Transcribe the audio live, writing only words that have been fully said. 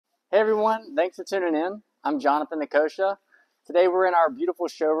Hey everyone, thanks for tuning in. I'm Jonathan Nicosia. Today we're in our beautiful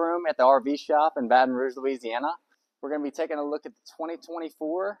showroom at the RV shop in Baton Rouge, Louisiana. We're going to be taking a look at the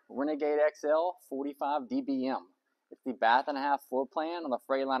 2024 Renegade XL 45 DBM. It's the bath and a half floor plan on the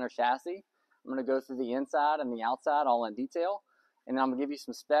Freightliner chassis. I'm going to go through the inside and the outside all in detail, and then I'm going to give you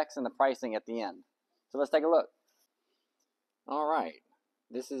some specs and the pricing at the end. So let's take a look. All right,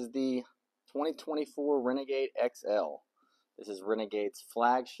 this is the 2024 Renegade XL. This is Renegade's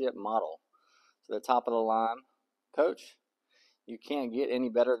flagship model. So the top of the line coach. You can't get any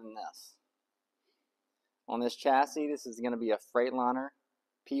better than this. On this chassis, this is going to be a Freightliner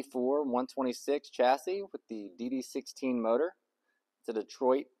P4 126 chassis with the DD16 motor. It's a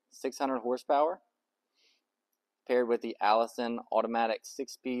Detroit 600 horsepower paired with the Allison automatic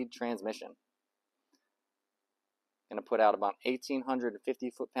 6-speed transmission. Going to put out about 1,850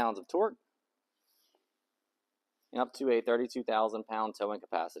 foot-pounds of torque and up to a 32,000 pound towing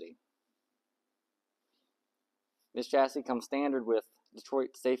capacity. This chassis comes standard with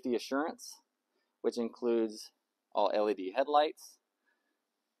Detroit Safety Assurance, which includes all LED headlights,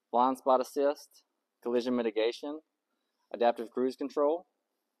 blind spot assist, collision mitigation, adaptive cruise control.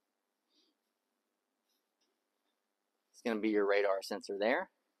 It's going to be your radar sensor there.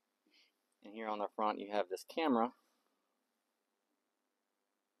 And here on the front you have this camera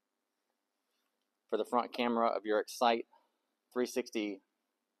for the front camera of your Excite 360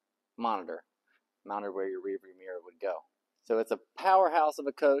 monitor, mounted where your rearview mirror would go. So it's a powerhouse of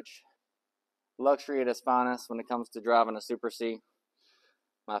a coach, luxury at its finest when it comes to driving a Super C.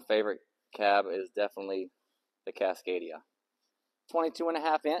 My favorite cab is definitely the Cascadia.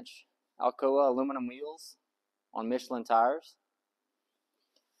 22.5 inch Alcoa aluminum wheels on Michelin tires.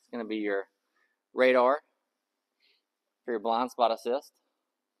 It's going to be your radar for your blind spot assist.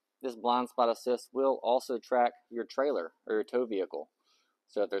 This blind spot assist will also track your trailer or your tow vehicle.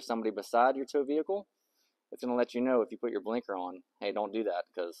 So if there's somebody beside your tow vehicle, it's going to let you know if you put your blinker on, hey, don't do that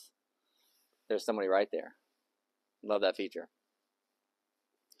because there's somebody right there. Love that feature.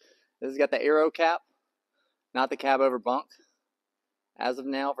 This has got the aero cap, not the cab over bunk. As of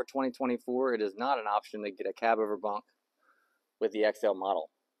now for 2024, it is not an option to get a cab over bunk with the XL model.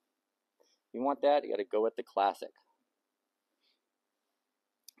 If you want that, you got to go with the Classic.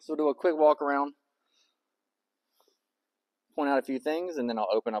 So we'll do a quick walk around, point out a few things, and then I'll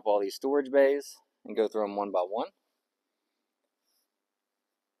open up all these storage bays and go through them one by one.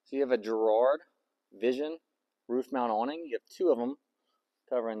 So you have a Girard Vision roof mount awning. You have two of them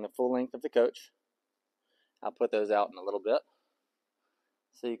covering the full length of the coach. I'll put those out in a little bit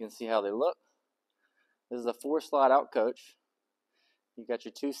so you can see how they look. This is a 4-slide out coach. You got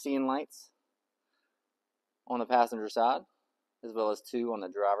your 2 scene lights on the passenger side, as well as 2 on the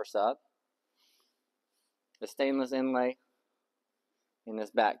driver's side. The stainless inlay in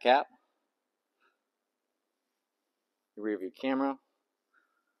this back cap. Your rear view camera.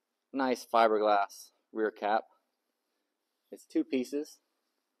 Nice fiberglass rear cap. It's 2 pieces.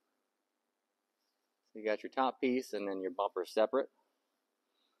 So you got your top piece and then your bumper separate.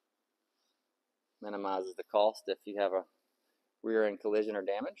 Minimizes the cost if you have a rear end collision or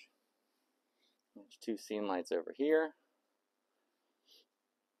damage. There's 2 scene lights over here.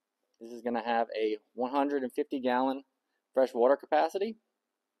 This is going to have a 150 gallon fresh water capacity,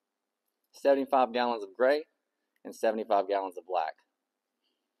 75 gallons of gray, and 75 gallons of black.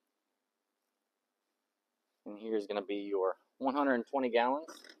 And here's going to be your 120 gallons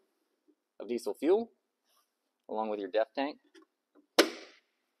of diesel fuel, along with your DEF tank.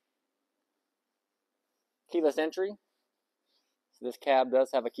 Keyless entry. So this cab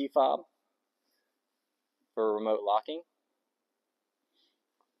does have a key fob for remote locking.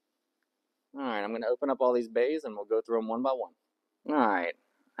 Alright, I'm going to open up all these bays and we'll go through them one by one. Alright,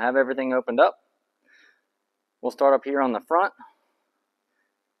 I have everything opened up. We'll start up here on the front.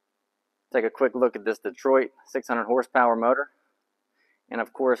 Take a quick look at this Detroit 600 horsepower motor. And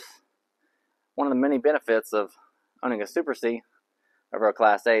of course, one of the many benefits of owning a Super C over a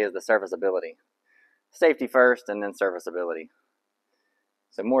Class A is the serviceability. Safety first and then serviceability.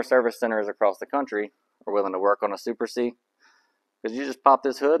 So more service centers across the country are willing to work on a Super C because you just pop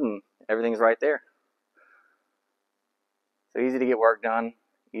this hood and everything's right there. So easy to get work done,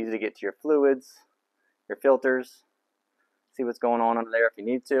 easy to get to your fluids, your filters, see what's going on under there if you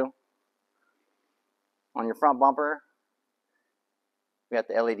need to. On your front bumper, we got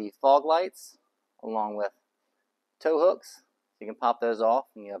the LED fog lights along with tow hooks. So you can pop those off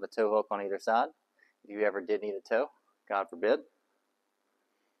and you have a tow hook on either side if you ever did need a tow, God forbid.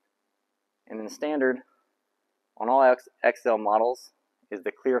 And then standard on all XL models is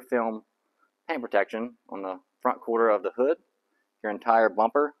the clear film paint protection on the front quarter of the hood, your entire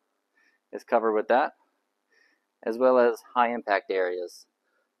bumper, is covered with that, as well as high impact areas,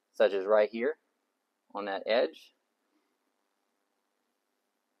 such as right here on that edge,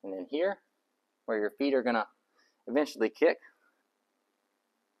 and then here, where your feet are gonna eventually kick,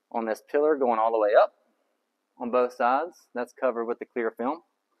 on this pillar going all the way up on both sides, that's covered with the clear film,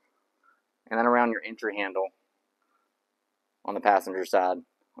 and then around your entry handle on the passenger side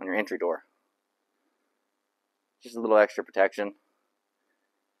on your entry door. Just a little extra protection.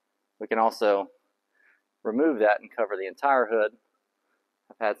 We can also remove that and cover the entire hood.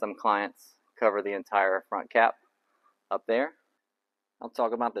 I've had some clients cover the entire front cap up there. I'll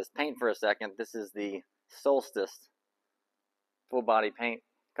talk about this paint for a second. This is the Solstice full body paint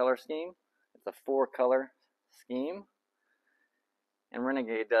color scheme. It's a 4-color scheme, and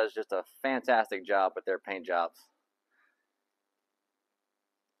Renegade does just a fantastic job with their paint jobs.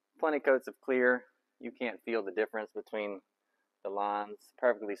 Plenty coats of clear. You can't feel the difference between the lines.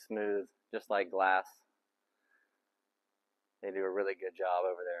 Perfectly smooth, just like glass. They do a really good job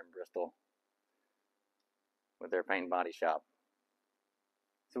over there in Bristol with their paint and body shop.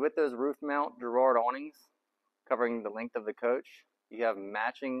 So with those roof mount Girard awnings covering the length of the coach, you have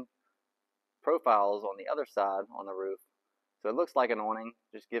matching profiles on the other side on the roof. So it looks like an awning,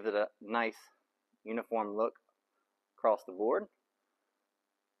 just gives it a nice uniform look across the board.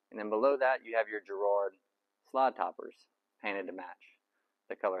 And then below that you have your Girard slide toppers painted to match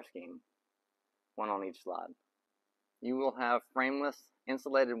the color scheme, one on each slide. You will have frameless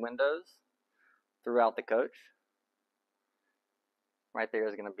insulated windows throughout the coach. Right there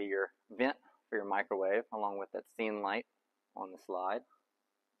is going to be your vent for your microwave, along with that scene light on the slide.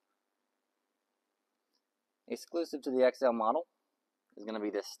 Exclusive to the XL model is going to be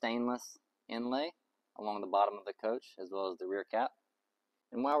this stainless inlay along the bottom of the coach, as well as the rear cap.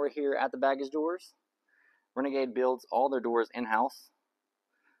 And while we're here at the baggage doors, Renegade builds all their doors in-house.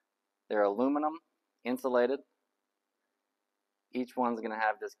 They're aluminum, insulated. Each one's going to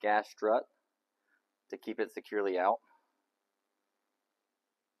have this gas strut to keep it securely out.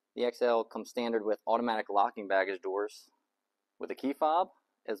 The XL comes standard with automatic locking baggage doors with a key fob,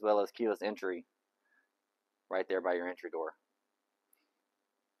 as well as keyless entry right there by your entry door.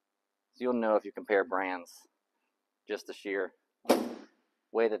 So you'll know if you compare brands, just the sheer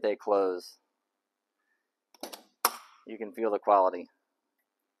way that they close. You can feel the quality.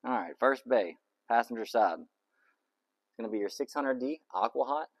 Alright, first bay, passenger side. It's going to be your 600D Aqua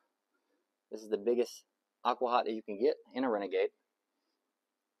Hot. This is the biggest Aqua Hot that you can get in a Renegade.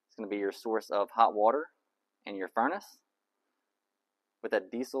 It's going to be your source of hot water and your furnace with a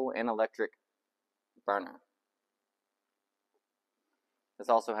diesel and electric burner. This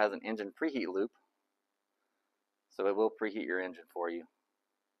also has an engine preheat loop, so it will preheat your engine for you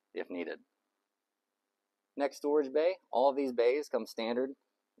if needed. Next storage bay, all of these bays come standard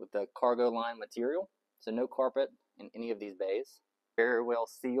with the cargo line material, so no carpet in any of these bays. Very well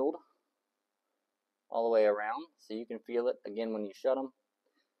sealed all the way around, so you can feel it again when you shut them.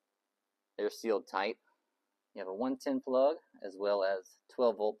 They're sealed tight. You have a 110 plug as well as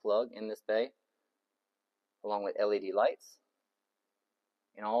 12-volt plug in this bay, along with LED lights.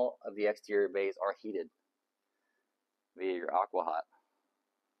 And all of the exterior bays are heated via your Aqua Hot.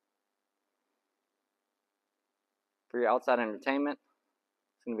 For your outside entertainment,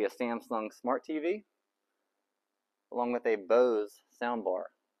 it's going to be a Samsung Smart TV, along with a Bose soundbar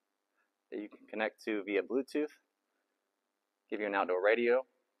that you can connect to via Bluetooth, give you an outdoor radio,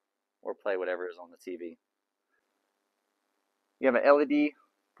 or play whatever is on the TV. You have an LED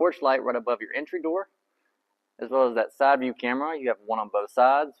porch light right above your entry door, as well as that side view camera. You have one on both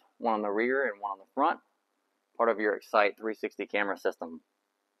sides, one on the rear and one on the front, part of your Excite 360 camera system.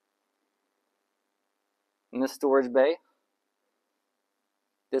 In this storage bay,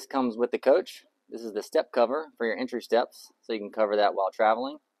 this comes with the coach. This is the step cover for your entry steps, so you can cover that while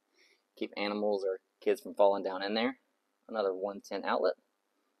traveling. Keep animals or kids from falling down in there. Another 110 outlet,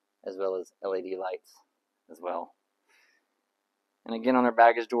 as well as LED lights as well. And again, on their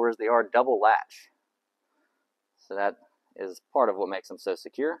baggage doors, they are double latch. So that is part of what makes them so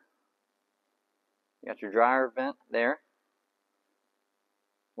secure. You got your dryer vent there,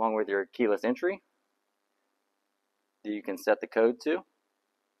 along with your keyless entry that you can set the code to.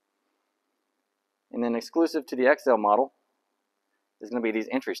 And then exclusive to the XL model is going to be these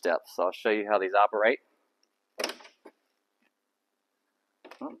entry steps. So I'll show you how these operate.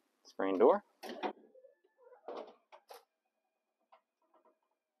 Screen door.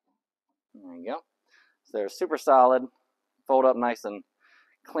 There you go. So they're super solid, fold up nice and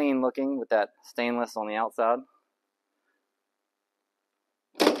clean looking with that stainless on the outside.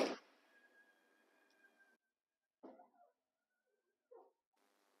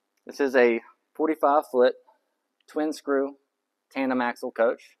 This is a 45-foot twin screw tandem axle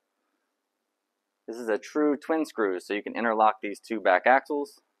coach. This is a true twin screw, so you can interlock these two back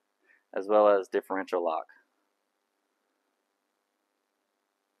axles as well as differential lock.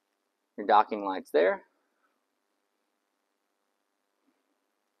 Your docking lights there.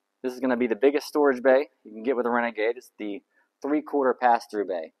 This is going to be the biggest storage bay you can get with a Renegade. It's the 3/4 pass-through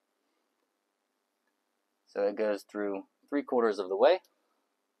bay. So it goes through 3/4 of the way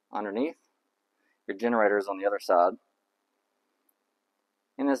underneath. Your generator is on the other side.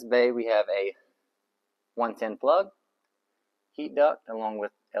 In this bay we have a 110 plug, heat duct along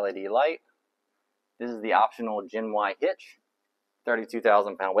with LED light. This is the optional Gen Y hitch,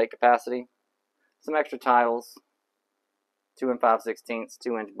 32,000 pound weight capacity, some extra tiles, 2 5/16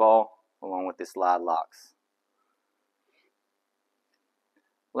 2-inch ball along with the slide locks.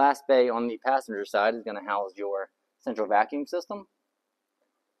 Last bay on the passenger side is going to house your central vacuum system,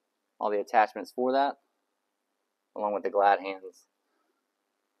 all the attachments for that, along with the glad hands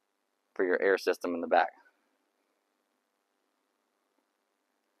for your air system in the back.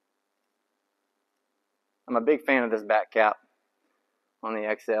 I'm a big fan of this back cap on the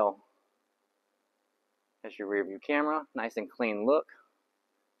XL. That's your rear view camera, nice and clean look.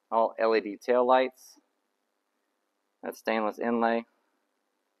 All LED tail lights. That's stainless inlay.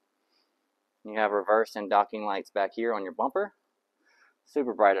 You have reverse and docking lights back here on your bumper.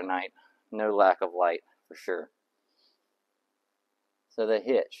 Super bright at night, no lack of light for sure. So the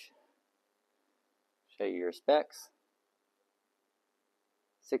hitch, show you your specs.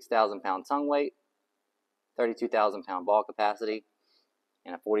 6,000 pound tongue weight, 32,000 pound ball capacity,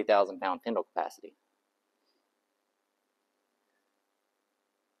 and a 40,000 pound spindle capacity.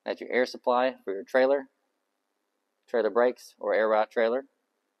 That's your air supply for your trailer brakes or air ride trailer.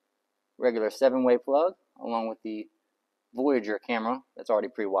 Regular 7-way plug along with the Voyager camera that's already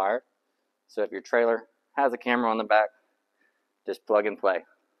pre-wired. So if your trailer has a camera on the back, just plug and play.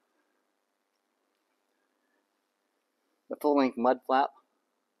 The full-length mud flap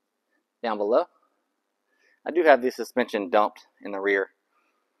down below. I do have the suspension dumped in the rear,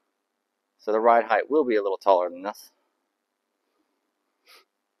 so the ride height will be a little taller than this.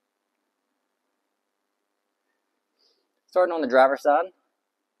 Starting on the driver's side,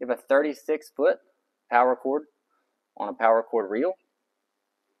 you have a 36-foot power cord on a power cord reel,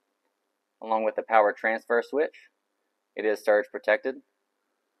 along with the power transfer switch. It is surge protected.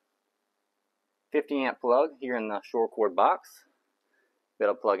 50 amp plug here in the shore cord box. Be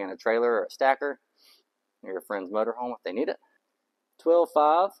able to plug in a trailer or a stacker or your friend's motorhome if they need it.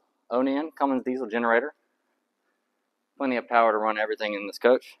 12.5 Onan Cummins diesel generator. Plenty of power to run everything in this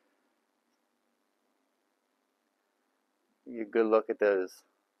coach. Give you a good look at those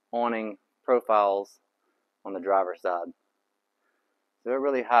awning profiles on the driver's side. So it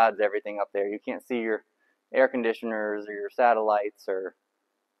really hides everything up there. You can't see your air conditioners or your satellites or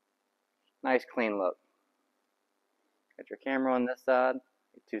nice clean look. Got your camera on this side,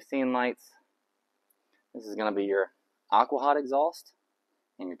 your 2 scene lights. This is going to be your aqua hot exhaust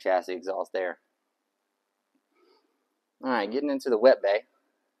and your chassis exhaust there. Alright, getting into the wet bay.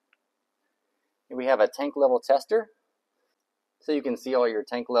 Here we have a tank level tester, so you can see all your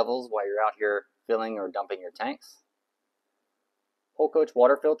tank levels while you're out here filling or dumping your tanks. Whole coach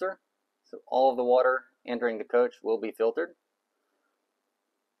water filter, so all of the water entering the coach will be filtered.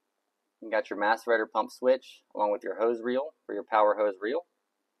 You got your macerator pump switch along with your hose reel for your power hose reel.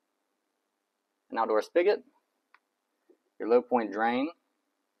 An outdoor spigot, your low point drain,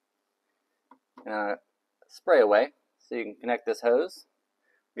 and a spray away, so you can connect this hose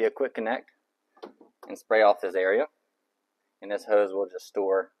via quick connect and spray off this area. And this hose will just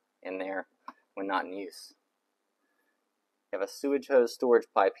store in there when not in use. You have a sewage hose storage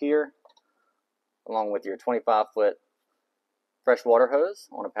pipe here, along with your 25-foot freshwater hose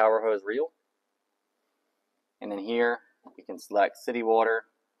on a power hose reel. And then here you can select city water,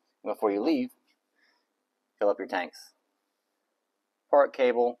 and before you leave, fill up your tanks. Park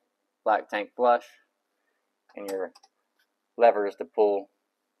cable, black tank plush, and your levers to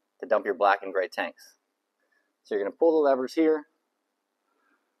dump your black and gray tanks. So you're going to pull the levers here,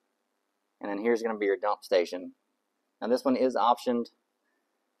 and then here's going to be your dump station. Now this one is optioned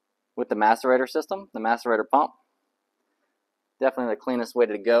with the macerator system, the macerator pump. Definitely the cleanest way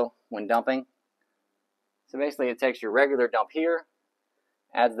to go when dumping. So basically it takes your regular dump here,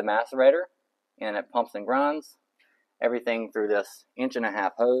 adds the macerator, and it pumps and grinds everything through this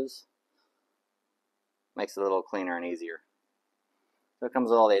 1.5-inch hose. Makes it a little cleaner and easier. So it comes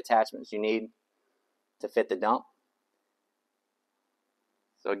with all the attachments you need to fit the dump.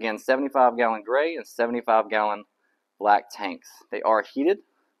 So again, 75-gallon gray and 75-gallon black tanks. They are heated.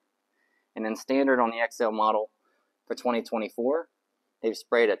 And then standard on the XL model for 2024, they've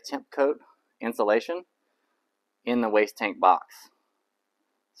sprayed a temp coat insulation in the waste tank box.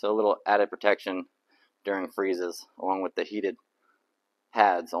 So a little added protection during freezes, along with the heated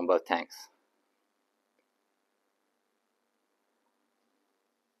pads on both tanks.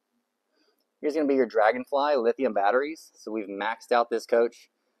 Here's going to be your Dragonfly lithium batteries. So we've maxed out this coach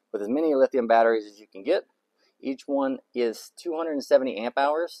with as many lithium batteries as you can get. Each one is 270 amp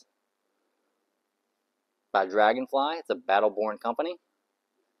hours by Dragonfly. It's a battle-born company,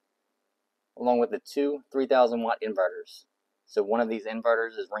 along with the two 3,000 watt inverters. So one of these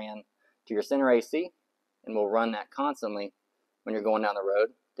inverters is ran to your center AC and will run that constantly when you're going down the road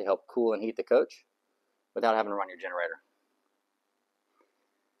to help cool and heat the coach without having to run your generator.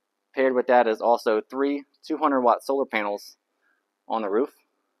 Paired with that is also three 200 watt solar panels on the roof.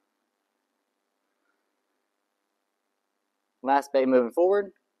 Last bay moving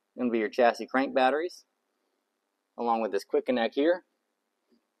forward, going to be your chassis crank batteries, along with this quick connect here.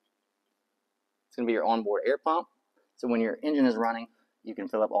 It's going to be your onboard air pump. So when your engine is running, you can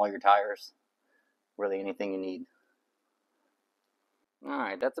fill up all your tires, really anything you need.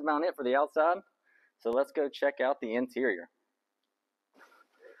 Alright, that's about it for the outside. So let's go check out the interior.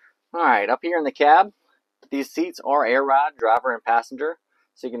 Alright, up here in the cab, these seats are air ride, driver and passenger.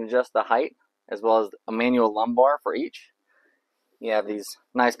 So you can adjust the height as well as a manual lumbar for each. You have these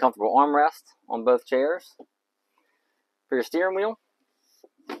nice comfortable armrests on both chairs. For your steering wheel,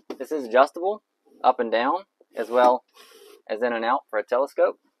 this is adjustable up and down as well as in and out for a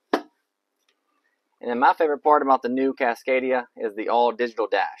telescope. And then my favorite part about the new Cascadia is the all digital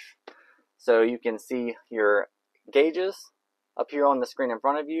dash. So you can see your gauges up here on the screen in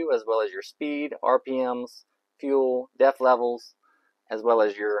front of you, as well as your speed, RPMs, fuel, depth levels, as well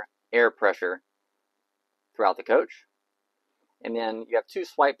as your air pressure throughout the coach. And then you have two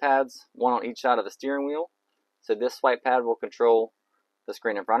swipe pads, one on each side of the steering wheel. So this swipe pad will control the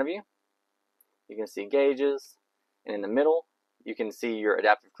screen in front of you. You can see gauges, and in the middle you can see your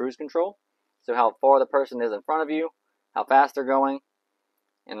adaptive cruise control. So how far the person is in front of you, how fast they're going.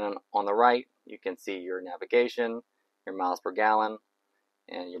 And then on the right you can see your navigation, your miles per gallon,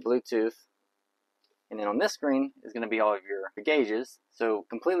 and your Bluetooth. And then on this screen is going to be all of your gauges, so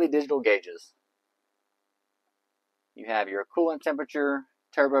completely digital gauges. You have your coolant temperature,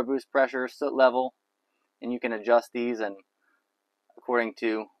 turbo boost pressure, soot level, and you can adjust these and according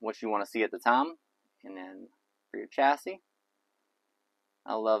to what you want to see at the time. And then for your chassis,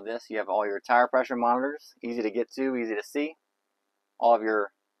 I love this. You have all your tire pressure monitors, easy to get to, easy to see. All of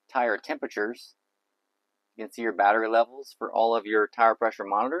your tire temperatures. You can see your battery levels for all of your tire pressure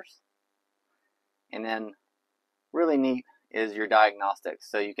monitors. And then really neat is your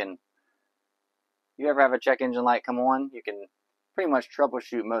diagnostics. So you ever have a check engine light come on, you can pretty much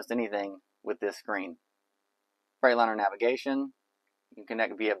troubleshoot most anything with this screen. Freightliner navigation, you can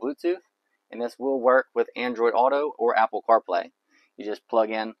connect via Bluetooth, and this will work with Android Auto or Apple CarPlay. You just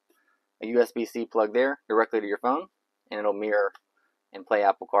plug in a USB-C plug there directly to your phone, and it'll mirror and play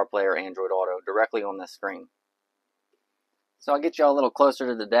Apple CarPlay or Android Auto directly on this screen. So I'll get you all a little closer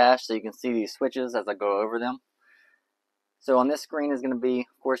to the dash so you can see these switches as I go over them. So on this screen is going to be,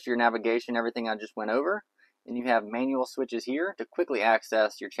 of course, your navigation, everything I just went over. And you have manual switches here to quickly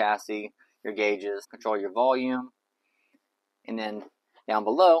access your chassis, your gauges, control your volume. And then down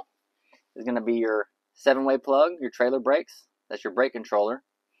below is going to be your 7-way plug, your trailer brakes. That's your brake controller.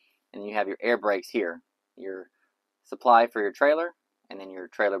 And you have your air brakes here, your supply for your trailer, and then your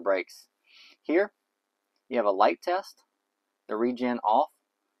trailer brakes here. You have a light test, the regen off.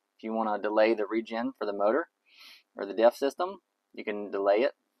 If you want to delay the regen for the motor or the DEF system, you can delay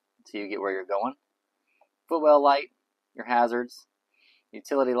it until you get where you're going. Footwell light, your hazards.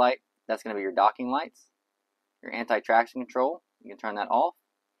 Utility light, that's going to be your docking lights. Your anti-traction control, you can turn that off.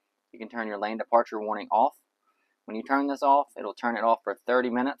 You can turn your lane departure warning off. When you turn this off, it'll turn it off for 30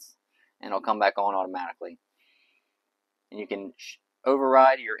 minutes and it'll come back on automatically. And you can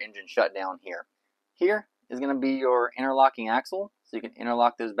override your engine shutdown here. Here is going to be your interlocking axle, so you can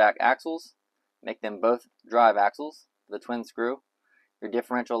interlock those back axles, make them both drive axles, the twin screw, your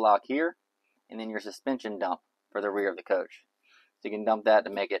differential lock here, and then your suspension dump for the rear of the coach. So you can dump that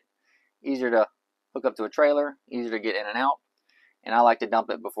to make it easier to hook up to a trailer, easier to get in and out, and I like to dump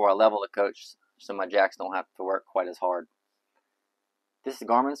it before I level the coach so my jacks don't have to work quite as hard. This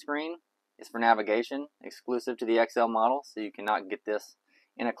Garmin screen is for navigation, exclusive to the XL model, so you cannot get this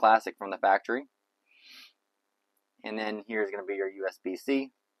in a Classic from the factory. And then here's going to be your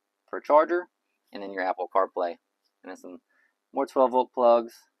USB-C for a charger, and then your Apple CarPlay. And then some more 12-volt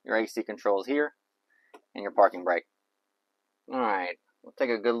plugs, your AC controls here, and your parking brake. Alright, we'll take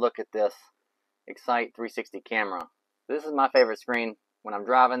a good look at this Excite 360 camera. This is my favorite screen when I'm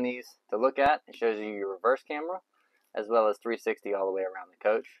driving these to look at. It shows you your reverse camera as well as 360 all the way around the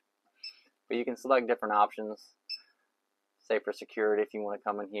coach. But you can select different options, say for security if you want to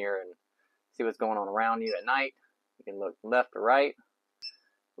come in here and see what's going on around you at night. You can look left or right,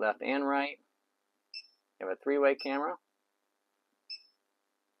 left and right. You have a 3-way camera,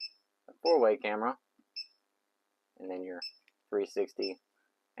 a 4-way camera, and then your 360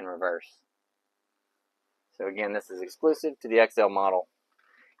 and reverse. So again, this is exclusive to the XL model.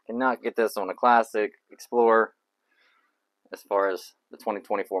 You cannot get this on a Classic, Explorer, as far as the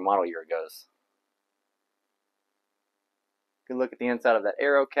 2024 model year goes. You can look at the inside of that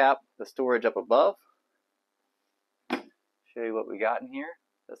aero cap, the storage up above. Show you what we got in here.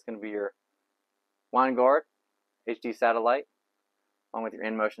 That's going to be your line guard, HD satellite, along with your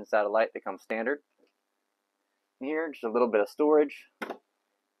in-motion satellite that comes standard. In here, just a little bit of storage.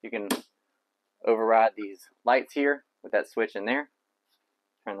 You can override these lights here with that switch in there.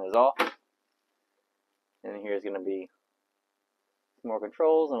 Turn those off. And here's going to be some more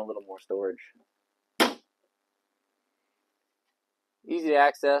controls and a little more storage. Easy to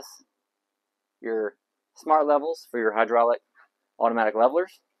access your smart levels for your hydraulic automatic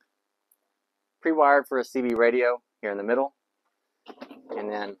levelers. Pre-wired for a CB radio here in the middle.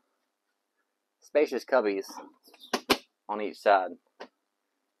 And then spacious cubbies on each side.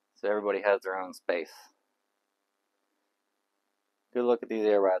 So everybody has their own space. Good look at these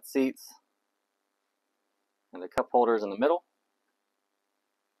air ride seats. And the cup holders in the middle.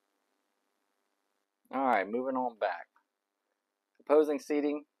 Alright, moving on back. Opposing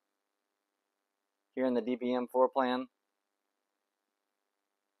seating here in the DBM floor plan.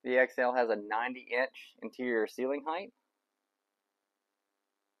 The XL has a 90-inch interior ceiling height.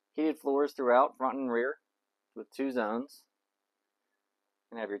 Heated floors throughout, front and rear, with 2 zones.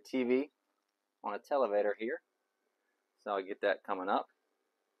 You can have your TV on a televator here. So I'll get that coming up.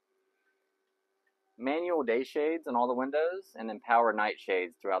 Manual day shades on all the windows, and then power night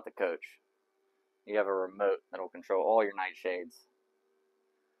shades throughout the coach. You have a remote that will control all your night shades.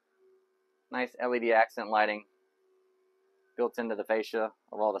 Nice LED accent lighting built into the fascia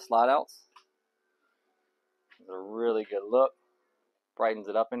of all the slide outs. It's a really good look. Brightens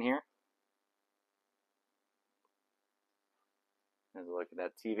it up in here. There's a look at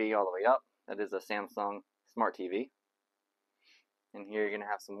that TV all the way up. That is a Samsung Smart TV. And here you're going to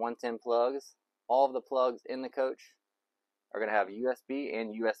have some 110 plugs. All of the plugs in the coach are going to have USB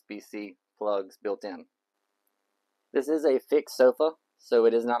and USB-C plugs built in. This is a fixed sofa, so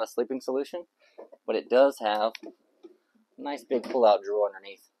it is not a sleeping solution, but it does have a nice big pull-out drawer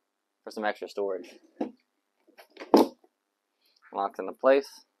underneath for some extra storage. Locks into place.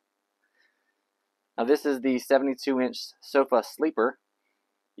 Now this is the 72-inch sofa sleeper.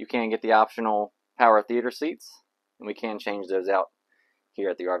 You can get the optional power theater seats, and we can change those out here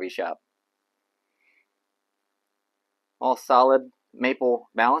at the RV shop. All solid maple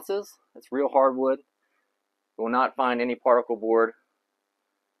balances. It's real hardwood. You will not find any particle board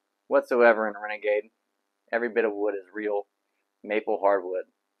whatsoever in a Renegade. Every bit of wood is real maple hardwood,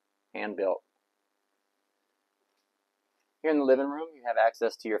 hand built. Here in the living room, you have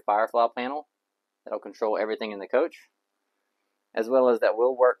access to your Firefly panel that will control everything in the coach, as well as that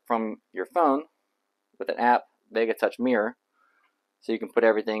will work from your phone with an app, Vega Touch Mirror, so you can put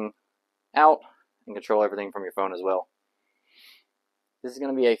everything out and control everything from your phone as well. This is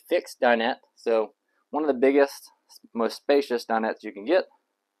going to be a fixed dinette, so one of the biggest, most spacious dinettes you can get.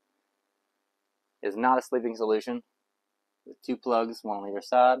 Is not a sleeping solution, with 2 plugs, one on either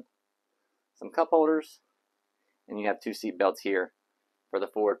side, some cup holders, and you have 2 seat belts here for the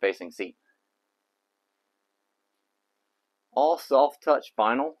forward-facing seat. All soft touch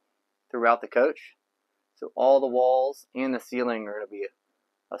vinyl throughout the coach, so all the walls and the ceiling are going to be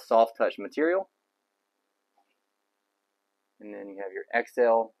a soft touch material. And then you have your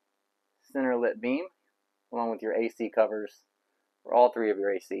XL center lit beam, along with your AC covers for all 3 of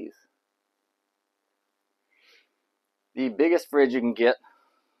your ACs. The biggest fridge you can get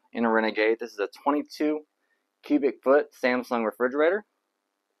in a Renegade, this is a 22 cubic foot Samsung refrigerator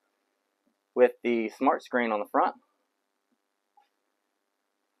with the smart screen on the front.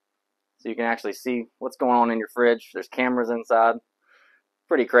 So you can actually see what's going on in your fridge. There's cameras inside.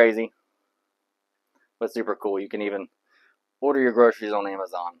 Pretty crazy, but super cool. You can even order your groceries on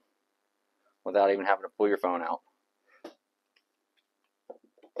Amazon without even having to pull your phone out.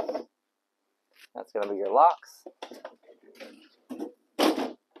 That's going to be your locks.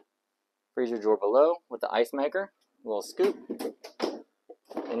 Freezer drawer below with the ice maker, a little scoop.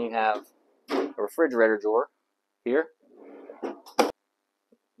 Then you have a refrigerator drawer here.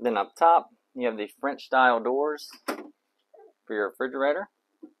 Then up top, you have the French style doors for your refrigerator.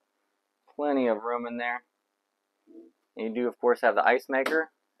 Plenty of room in there. And you do, of course, have the ice maker,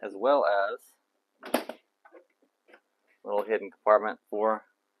 as well as a little hidden compartment for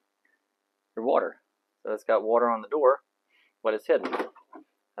your water. So it's got water on the door, but it's hidden.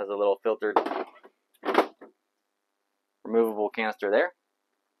 Has a little filtered removable canister there.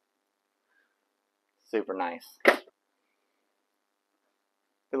 Super nice. If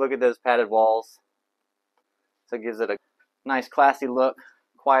you look at those padded walls, so it gives it a nice classy look,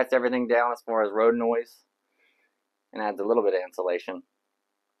 quiets everything down as far as road noise, and adds a little bit of insulation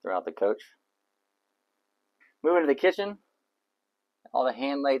throughout the coach. Moving to the kitchen, all the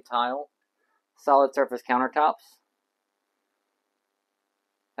hand-laid tile, solid surface countertops.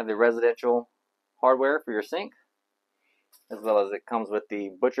 Have the residential hardware for your sink, as well as it comes with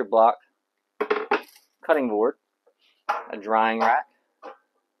the butcher block cutting board, a drying rack,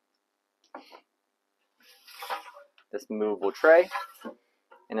 this movable tray,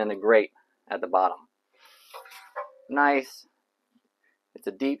 and then the grate at the bottom. Nice. It's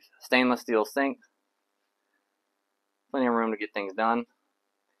a deep stainless steel sink. Plenty of room to get things done.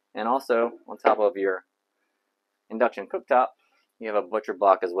 And also, on top of your induction cooktop, you have a butcher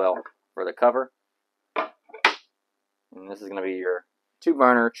block as well for the cover. And this is going to be your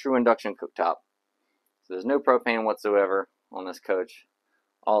 2-burner true induction cooktop. So there's no propane whatsoever on this coach,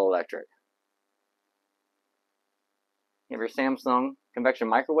 all electric. You have your Samsung convection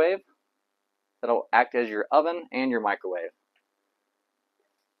microwave that'll act as your oven and your microwave.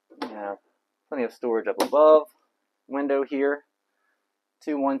 You have plenty of storage up above. Window here.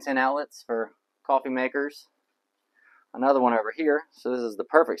 2 110 outlets for coffee makers. Another one over here. So this is the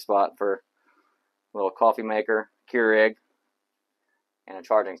perfect spot for a little coffee maker, Keurig, and a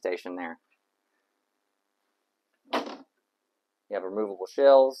charging station there. You have removable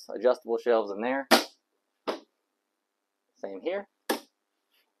shelves, adjustable shelves in there. Same here.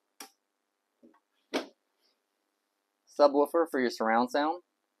 Subwoofer for your surround sound.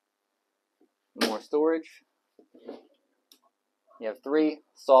 More storage. You have 3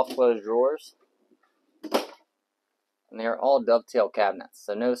 soft closed drawers. And they are all dovetail cabinets.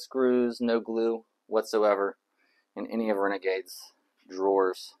 So no screws, no glue whatsoever in any of Renegade's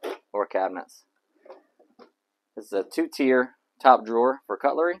drawers or cabinets. This is a 2-tier top drawer for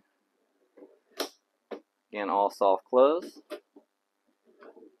cutlery. Again, all soft close.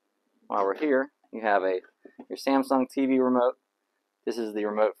 While we're here, you have your Samsung TV remote. This is the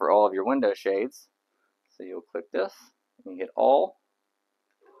remote for all of your window shades. So you'll click this and you hit all.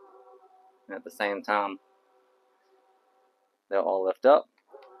 And at the same time, they'll all lift up.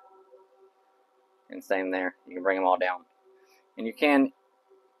 And same there, you can bring them all down. And you can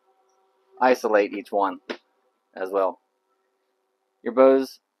isolate each one as well. Your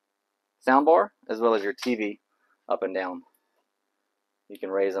Bose soundbar, as well as your TV up and down. You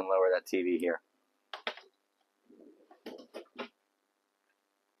can raise and lower that TV here.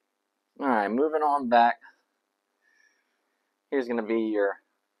 Alright, moving on back. Here's going to be your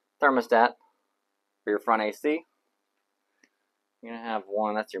thermostat for your front AC. You're going to have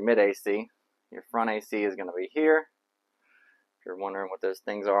one, that's your mid AC. Your front AC is going to be here. If you're wondering what those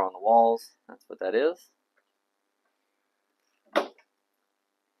things are on the walls, that's what that is.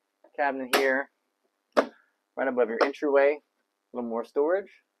 Cabinet here, right above your entryway, a little more storage.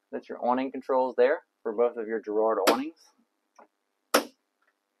 That's your awning controls there for both of your Girard awnings.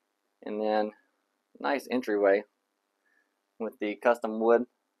 And then nice entryway with the custom wood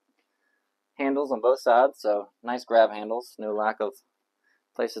handles on both sides, so nice grab handles, no lack of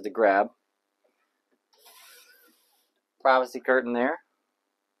places to grab. Privacy curtain there,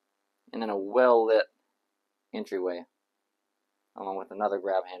 and then a well lit entryway along with another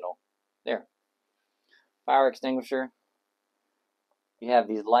grab handle there. Fire extinguisher. You have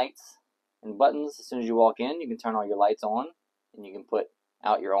these lights and buttons. As soon as you walk in, you can turn all your lights on, and you can put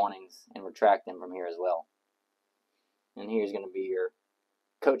out your awnings and retract them from here as well. And here's going to be your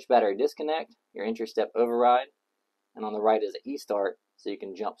coach battery disconnect, your entry step override, and on the right is an e-start, so you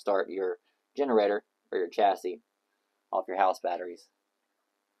can jump start your generator or your chassis off your house batteries.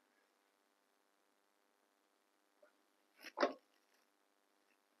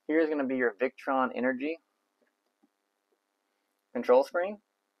 Here's going to be your Victron Energy control screen.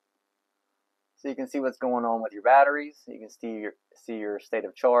 So you can see what's going on with your batteries. You can see your state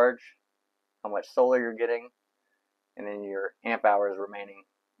of charge, how much solar you're getting, and then your amp hours remaining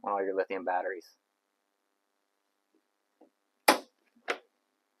on all your lithium batteries. It's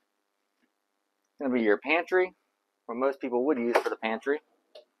going to be your pantry, what most people would use for the pantry.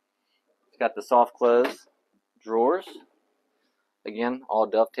 It's got the soft close drawers, Again, all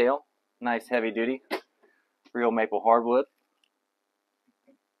dovetail. Nice heavy duty, real maple hardwood.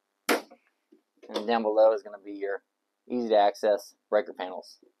 And down below is going to be your easy to access breaker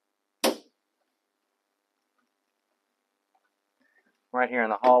panels. Right here in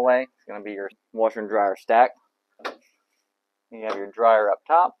the hallway is going to be your washer and dryer stack. You have your dryer up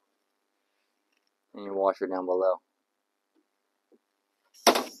top and your washer down below.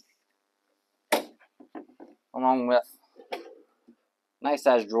 Along with nice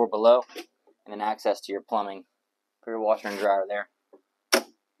sized drawer below and then access to your plumbing for your washer and dryer there.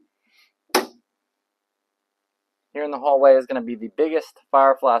 Here in the hallway is going to be the biggest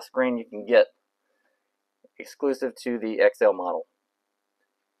Firefly screen you can get, exclusive to the XL model.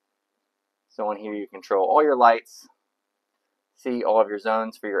 So on here you control all your lights, see all of your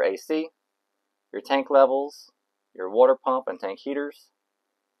zones for your AC, your tank levels, your water pump and tank heaters,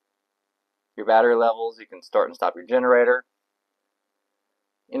 your battery levels. You can start and stop your generator.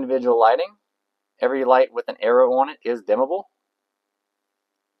 Individual lighting. Every light with an arrow on it is dimmable.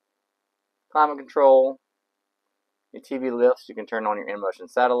 Climate control. Your TV lifts. You can turn on your in-motion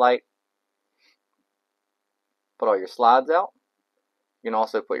satellite. Put all your slides out. You can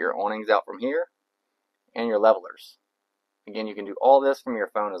also put your awnings out from here and your levelers. Again, you can do all this from your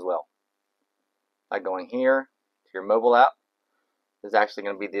phone as well. By going here to your mobile app. This is actually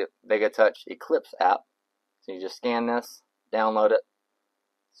going to be the VegaTouch Eclipse app. So you just scan this, download it.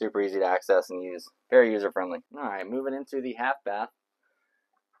 Super easy to access and use. Very user friendly. Alright, moving into the half bath.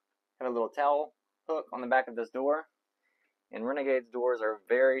 Have a little towel hook on the back of this door. And Renegade's doors are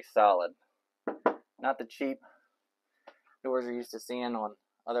very solid. Not the cheap doors you're used to seeing on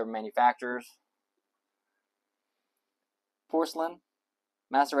other manufacturers. Porcelain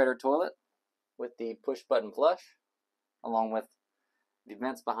macerator toilet with the push button flush, along with the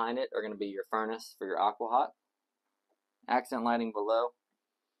vents behind it are going to be your furnace for your aqua hot. Accent lighting below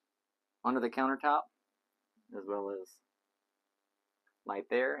under the countertop, as well as light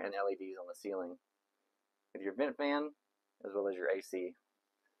there and LEDs on the ceiling with your vent fan as well as your AC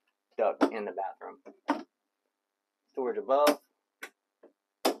duct in the bathroom. Storage above,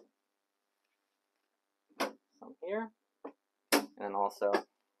 some here, and then also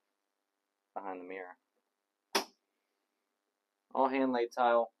behind the mirror. All hand laid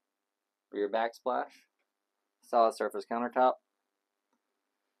tile for your backsplash, solid surface countertop,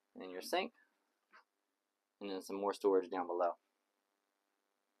 and your sink, and then some more storage down below.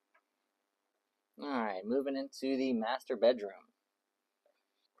 Alright, moving into the master bedroom.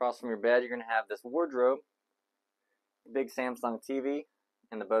 Across from your bed, you're going to have this wardrobe, big Samsung TV,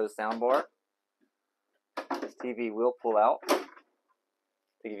 and the Bose soundbar. This TV will pull out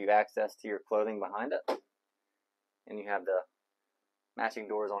to give you access to your clothing behind it. And you have the matching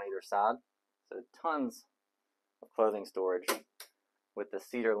doors on either side. So tons of clothing storage with the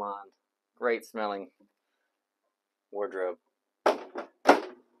cedar lined, great smelling wardrobe.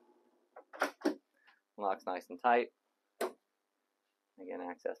 Locks nice and tight. Again,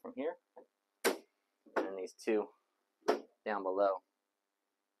 access from here. And then these two down below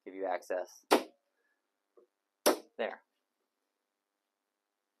give you access there.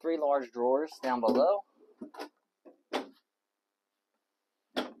 3 large drawers down below.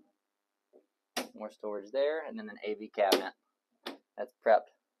 More storage there, and then an AV cabinet that's prepped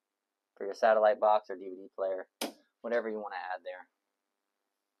for your satellite box or DVD player, whatever you want to add there.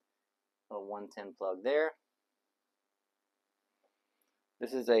 Little 110 plug there.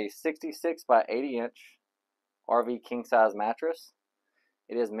 This is a 66 by 80 inch RV king size mattress.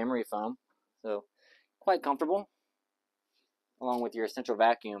 It is memory foam, so quite comfortable, along with your central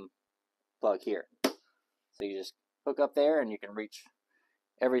vacuum plug here. So you just hook up there and you can reach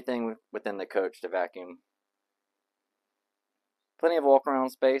everything within the coach to vacuum. Plenty of walk around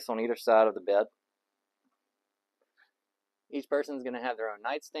space on either side of the bed. Each person is going to have their own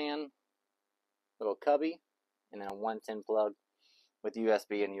nightstand, little cubby, and then a 110 plug with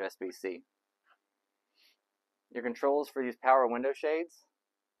USB and USB-C. Your controls for these power window shades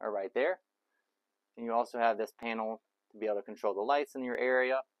are right there. And you also have this panel to be able to control the lights in your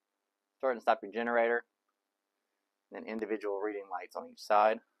area, start and stop your generator, and then individual reading lights on each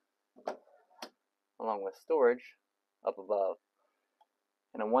side, along with storage up above.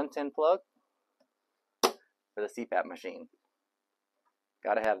 And a 110 plug for the CPAP machine.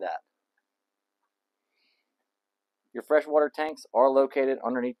 Gotta have that. Your freshwater tanks are located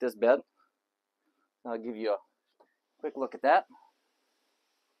underneath this bed. I'll give you a quick look at that.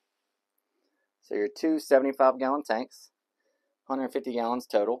 So your 2 75-gallon tanks, 150 gallons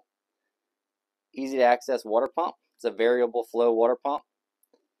total. Easy to access water pump. It's a variable flow water pump,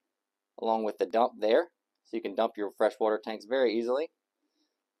 along with the dump there. so you can dump your freshwater tanks very easily,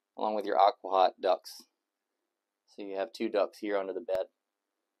 along with your aqua-hot ducts. So you have 2 ducts here under the bed.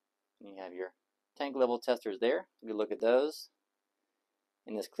 And you have your tank level testers there. If you look at those,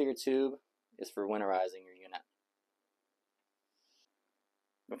 and this clear tube is for winterizing your unit.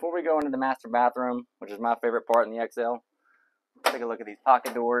 Before we go into the master bathroom, which is my favorite part in the XL, take a look at these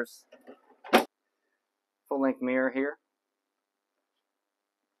pocket doors. Full-length mirror here.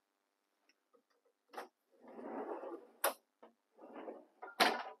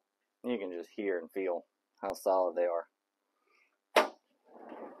 You can just hear and feel how solid they are.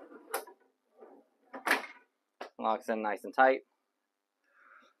 Locks in nice and tight.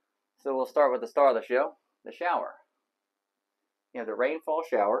 So we'll start with the star of the show, the shower. You have the rainfall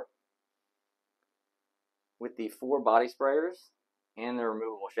shower with the 4 body sprayers and the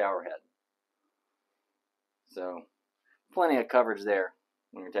removable shower head. So plenty of coverage there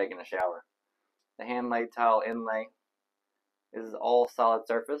when you're taking a shower. The hand-laid tile inlay is all solid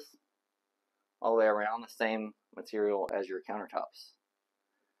surface all the way around, the same material as your countertops.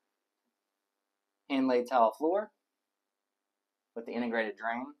 Hand-laid tile floor with the integrated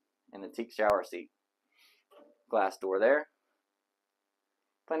drain and the teak shower seat. Glass door there.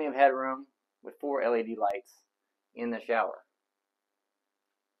 Plenty of headroom with 4 LED lights in the shower.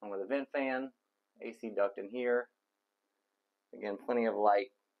 And with a vent fan, AC duct in here. Again, plenty of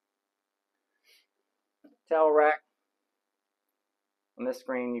light. Towel rack. On this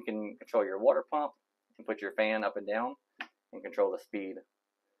screen, you can control your water pump and put your fan up and down and control the speed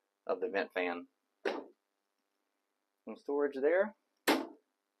of the vent fan. Some storage there.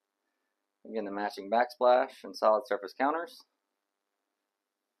 Again, the matching backsplash and solid surface counters.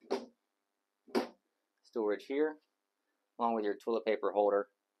 Storage here, along with your toilet paper holder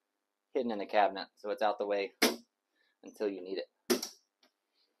hidden in the cabinet, so it's out the way until you need it.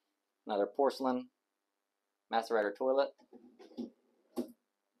 Another porcelain macerator toilet.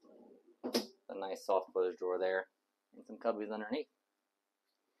 A nice soft closed drawer there, and some cubbies underneath.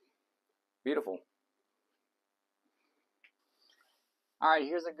 Beautiful. Alright,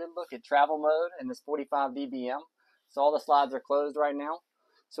 here's a good look at travel mode in this 45 dBm. So all the slides are closed right now.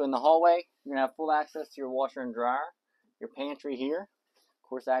 So in the hallway, you're going to have full access to your washer and dryer, your pantry here, of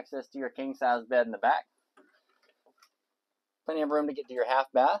course access to your king size bed in the back. Plenty of room to get to your half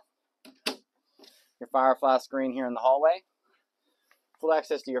bath. Your firefly screen here in the hallway. Full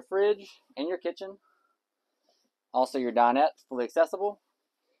access to your fridge and your kitchen. Also your dinette, fully accessible.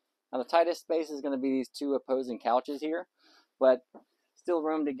 Now the tightest space is going to be these 2 opposing couches here, but still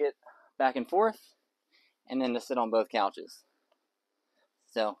room to get back and forth and then to sit on both couches.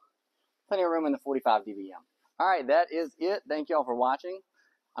 So plenty of room in the 45 dBm. Alright, that is it. Thank you all for watching.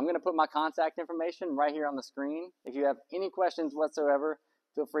 I'm going to put my contact information right here on the screen. If you have any questions whatsoever,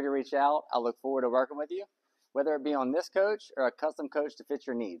 feel free to reach out. I look forward to working with you, whether it be on this coach or a custom coach to fit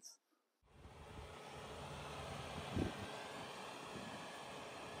your needs.